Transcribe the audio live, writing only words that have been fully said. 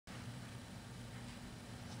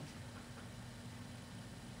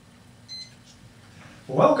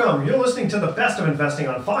Welcome. You're listening to the best of investing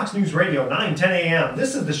on Fox News Radio, 9:10 a.m.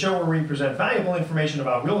 This is the show where we present valuable information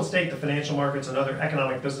about real estate, the financial markets, and other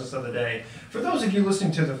economic business of the day. For those of you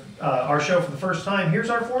listening to our show for the first time, here's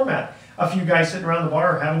our format. A few guys sitting around the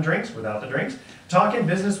bar having drinks without the drinks, talking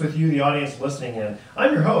business with you, the audience listening in.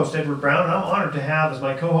 I'm your host, Edward Brown, and I'm honored to have as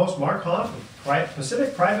my co-host Mark Hoff of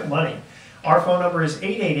Pacific Private Money. Our phone number is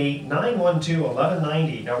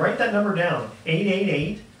 888-912-1190. Now write that number down,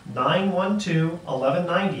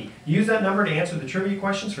 888-912-1190. Use that number to answer the trivia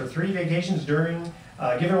questions for 3 vacations given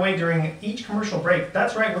away during each commercial break.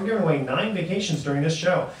 That's right, we're giving away 9 vacations during this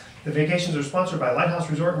show. The vacations are sponsored by Lighthouse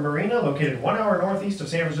Resort and Marina, located 1 hour northeast of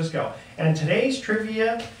San Francisco. And today's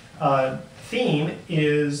trivia theme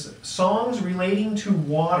is songs relating to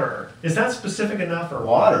water. Is that specific enough for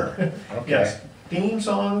water? Okay. Yes. Theme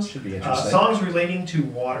songs, should be interesting. Songs relating to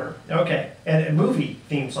water. Okay, and movie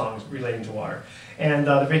theme songs relating to water. And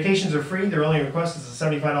the vacations are free. Their only request is a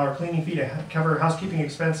 $75 cleaning fee to cover housekeeping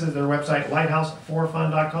expenses. Their website,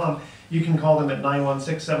 lighthouse4fun.com. You can call them at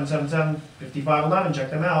 916-777-5511.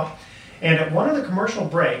 Check them out. And at one of the commercial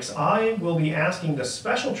breaks, I will be asking the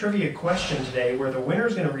special trivia question today where the winner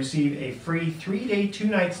is going to receive a free 3-day,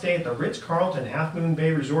 2-night stay at the Ritz-Carlton Half Moon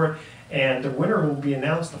Bay Resort. And the winner will be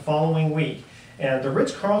announced the following week. And the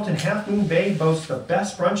Ritz-Carlton Half Moon Bay boasts the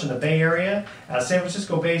best brunch in the Bay Area. San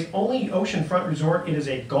Francisco Bay's only oceanfront resort, it is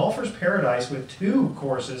a golfer's paradise with 2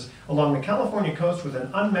 courses along the California coast with an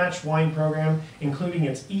unmatched wine program, including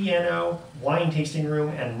its ENO wine tasting room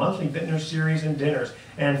and monthly vintner series and dinners.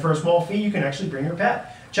 And for a small fee, you can actually bring your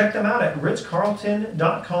pet. Check them out at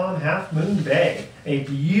ritzcarlton.com Half Moon Bay, a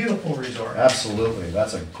beautiful resort. Absolutely,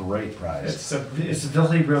 that's a great prize. It's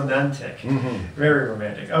really romantic, very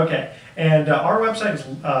romantic. Okay, and our website is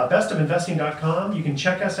bestofinvesting.com. You can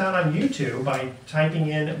check us out on YouTube by typing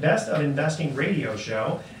in Best of Investing Radio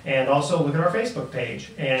Show, and also look at our Facebook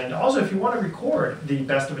page. And also, if you want to record the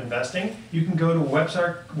Best of Investing, you can go to a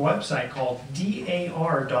website called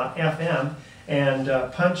dar.fm. and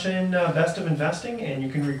punch in Best of Investing, and you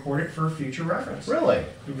can record it for future reference. Really?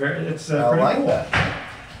 It's I pretty like cool. that.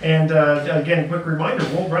 And again, a quick reminder,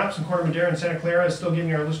 World Wraps in Corte Madera and Santa Clara is still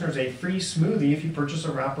giving our listeners a free smoothie if you purchase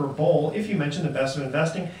a wrap or bowl, if you mention the Best of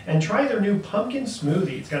Investing, and try their new pumpkin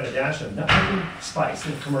smoothie. It's got a dash of nutmeg spice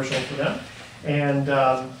in the commercial for them. And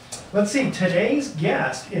let's see, today's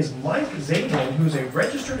guest is Mike Zaidlin, who's a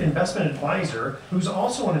registered investment advisor, who's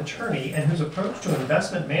also an attorney, and whose approach to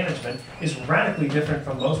investment management is radically different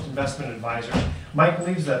from most investment advisors. Mike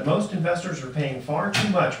believes that most investors are paying far too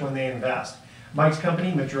much when they invest. Mike's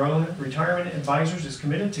company, Madrone Retirement Advisors, is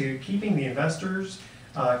committed to keeping the investors'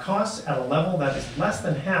 costs at a level that is less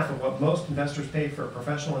than half of what most investors pay for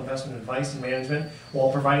professional investment advice and management, while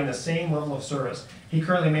providing the same level of service. He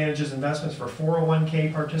currently manages investments for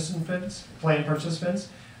 401k plan participants,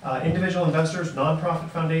 individual investors, nonprofit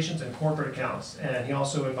foundations, and corporate accounts. And he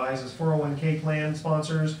also advises 401k plan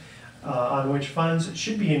sponsors on which funds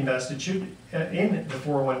should be invested in the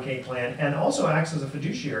 401k plan, and also acts as a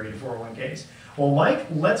fiduciary to 401ks. Well, Mike,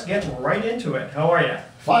 let's get right into it. How are you?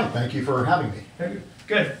 Fine, thank you for having me.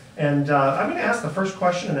 Good. And I'm going to ask the first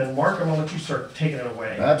question, and then Mark, I'm going to let you start taking it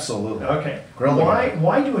away. Absolutely. Okay.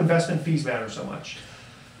 Why do investment fees matter so much?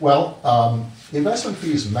 Well, investment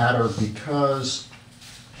fees matter because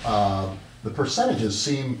the percentages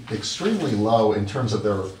seem extremely low in terms of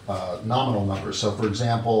their nominal numbers. So, for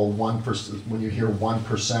example, 1%, when you hear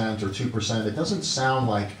 1% or 2%, it doesn't sound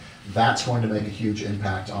like that's going to make a huge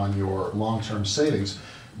impact on your long-term savings.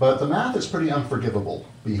 But the math is pretty unforgivable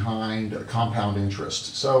behind compound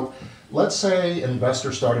interest. So let's say an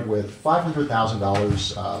investor started with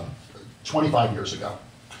 $500,000 25 years ago.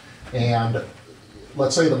 And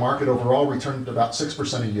let's say the market overall returned about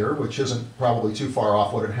 6% a year, which isn't probably too far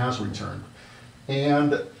off what it has returned.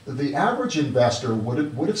 And the average investor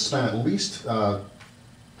would have spent at least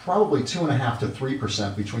probably 2.5% to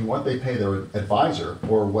 3% between what they pay their advisor,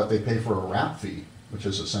 or what they pay for a wrap fee, which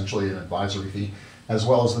is essentially an advisory fee, as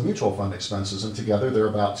well as the mutual fund expenses, and together they're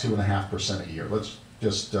about 2.5% a year. Let's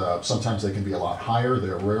just, sometimes they can be a lot higher,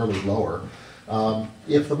 they're rarely lower.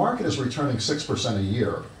 If the market is returning 6% a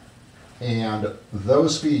year, and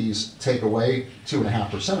those fees take away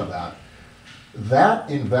 2.5% of that, that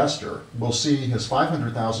investor will see his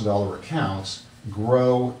 $500,000 accounts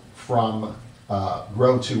grow to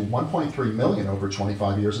 1.3 million over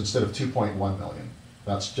 25 years instead of 2.1 million.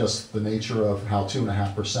 That's just the nature of how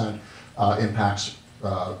 2.5%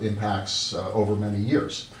 impacts over many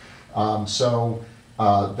years.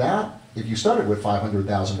 That, if you started with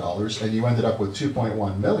 $500,000 and you ended up with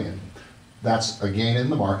 2.1 million, that's a gain in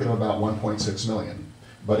the market of about 1.6 million.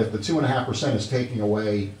 But if the 2.5% is taking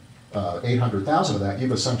away 800,000 of that,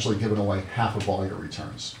 you've essentially given away half of all your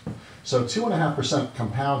returns. So 2.5%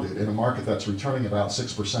 compounded in a market that's returning about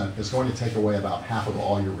 6% is going to take away about half of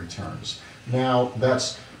all your returns. Now,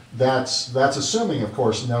 that's assuming, of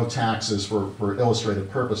course, no taxes for illustrative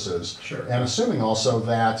purposes. Sure. And assuming also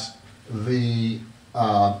that the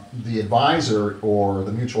advisor or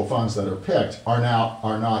the mutual funds that are picked are not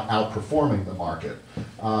outperforming the market.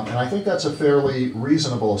 And I think that's a fairly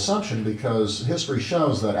reasonable assumption because history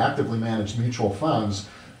shows that actively managed mutual funds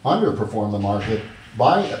underperform the market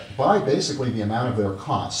by basically the amount of their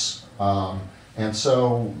costs. And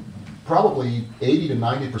so probably 80 to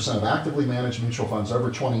 90% of actively managed mutual funds over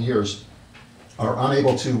 20 years are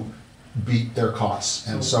unable to beat their costs.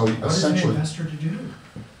 And so what essentially, is an investor to do?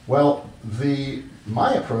 well,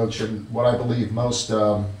 my approach and what I believe most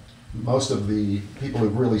of the people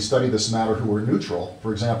who've really studied this matter who are neutral,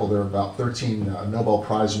 for example, there are about 13 Nobel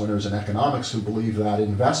Prize winners in economics who believe that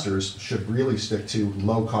investors should really stick to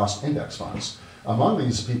low-cost index funds. Among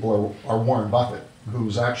these people are Warren Buffett,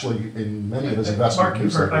 who's actually in many of his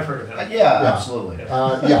investment Mark, I've heard of him. Yeah, absolutely.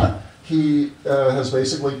 He has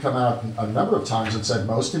basically come out a number of times and said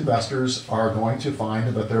most investors are going to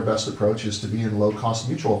find that their best approach is to be in low-cost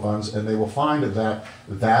mutual funds, and they will find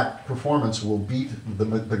that performance will beat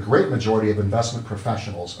the great majority of investment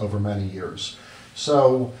professionals over many years.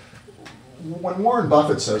 So when Warren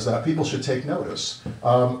Buffett says that, people should take notice.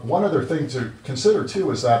 One other thing to consider,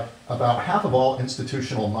 too, is that about half of all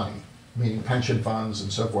institutional money, meaning pension funds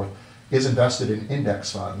and so forth, is invested in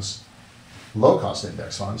index funds, low-cost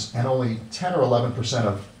index funds, and only 10 or 11%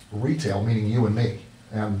 of retail, meaning you and me,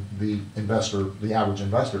 and the average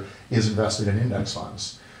investor, is invested in index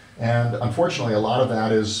funds. And unfortunately, a lot of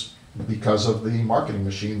that is because of the marketing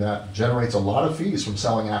machine that generates a lot of fees from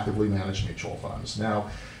selling actively managed mutual funds. Now,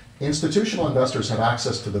 institutional investors have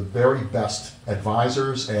access to the very best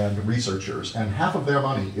advisors and researchers, and half of their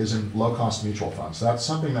money is in low-cost mutual funds. That's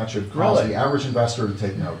something that should cause the average investor to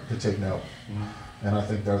take note. Mm-hmm. And I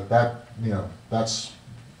think that's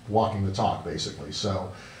walking the talk, basically.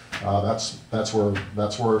 So that's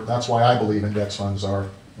why I believe index funds are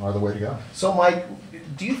the way to go. So, Mike,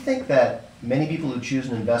 do you think that many people who choose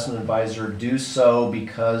an investment advisor do so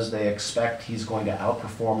because they expect he's going to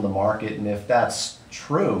outperform the market? And if that's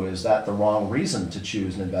true, is that the wrong reason to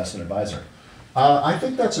choose an investment advisor? I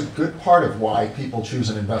think that's a good part of why people choose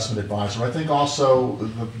an investment advisor. I think also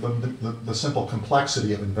the simple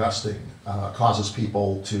complexity of investing causes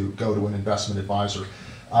people to go to an investment advisor.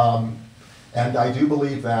 And I do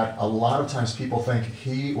believe that a lot of times people think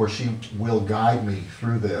he or she will guide me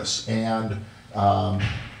through this and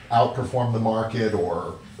outperform the market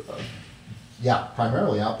or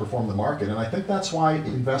primarily outperform the market. And I think that's why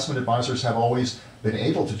investment advisors have always been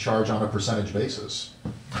able to charge on a percentage basis.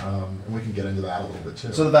 And we can get into that a little bit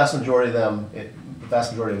too. So the vast majority of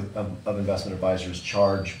investment advisors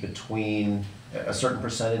charge between a certain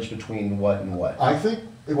percentage between what and what? I think,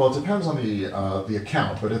 well, it depends on the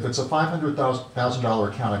account, but if it's a $500,000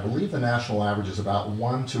 account, I believe the national average is about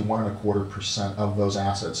 1 to 1.25% of those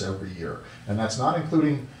assets every year. And that's not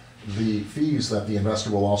including the fees that the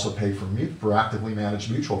investor will also pay for actively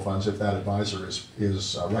managed mutual funds if that advisor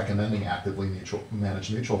is recommending actively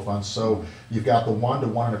managed mutual funds. So you've got the 1 to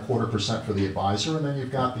 1.25% for the advisor, and then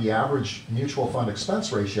you've got the average mutual fund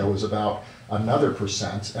expense ratio is about another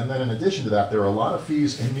 %. And then in addition to that, there are a lot of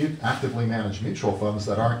fees in actively managed mutual funds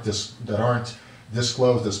that aren't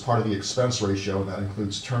disclosed as part of the expense ratio. That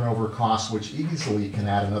includes turnover costs, which easily can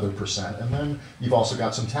add another %. And then you've also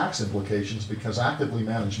got some tax implications because actively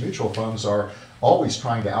managed mutual funds are always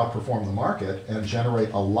trying to outperform the market and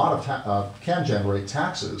generate a lot of can generate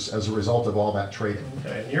taxes as a result of all that trading.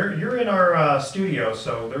 Okay, and you're in our studio,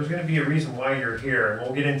 so there's going to be a reason why you're here, and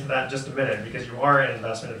we'll get into that in just a minute because you are an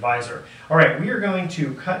investment advisor. All right, we are going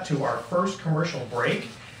to cut to our first commercial break.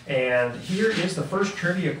 And here is the first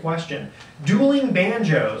trivia question. Dueling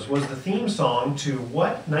Banjos was the theme song to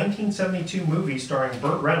what 1972 movie starring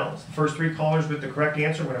Burt Reynolds? The first 3 callers with the correct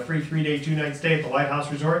answer win a free 3-day, 2-night stay at the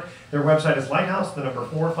Lighthouse Resort. Their website is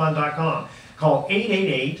lighthouse4fun.com. Call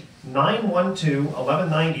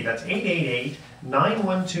 888-912-1190. That's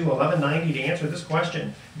 888-912-1190 to answer this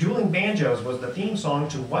question. Dueling Banjos was the theme song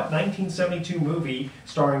to what 1972 movie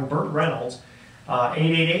starring Burt Reynolds?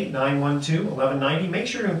 888-912-1190. Make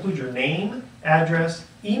sure to include your name, address,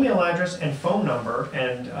 email address, and phone number.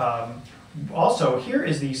 And also, here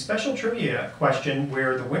is the special trivia question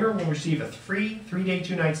where the winner will receive a free 3-day,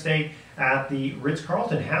 2-night stay at the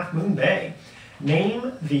Ritz-Carlton Half Moon Bay.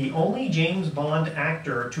 Name the only James Bond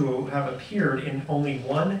actor to have appeared in only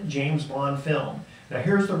one James Bond film. Now,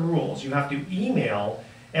 here's the rules. You have to email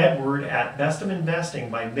Edward at Best of Investing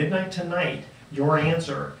by midnight tonight your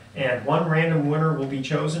answer, and one random winner will be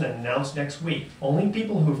chosen and announced next week. Only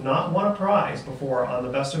people who've not won a prize before on the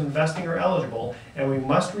Best of Investing are eligible, and we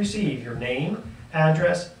must receive your name,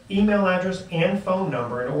 address, email address, and phone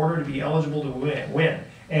number in order to be eligible to win.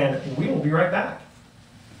 And we will be right back.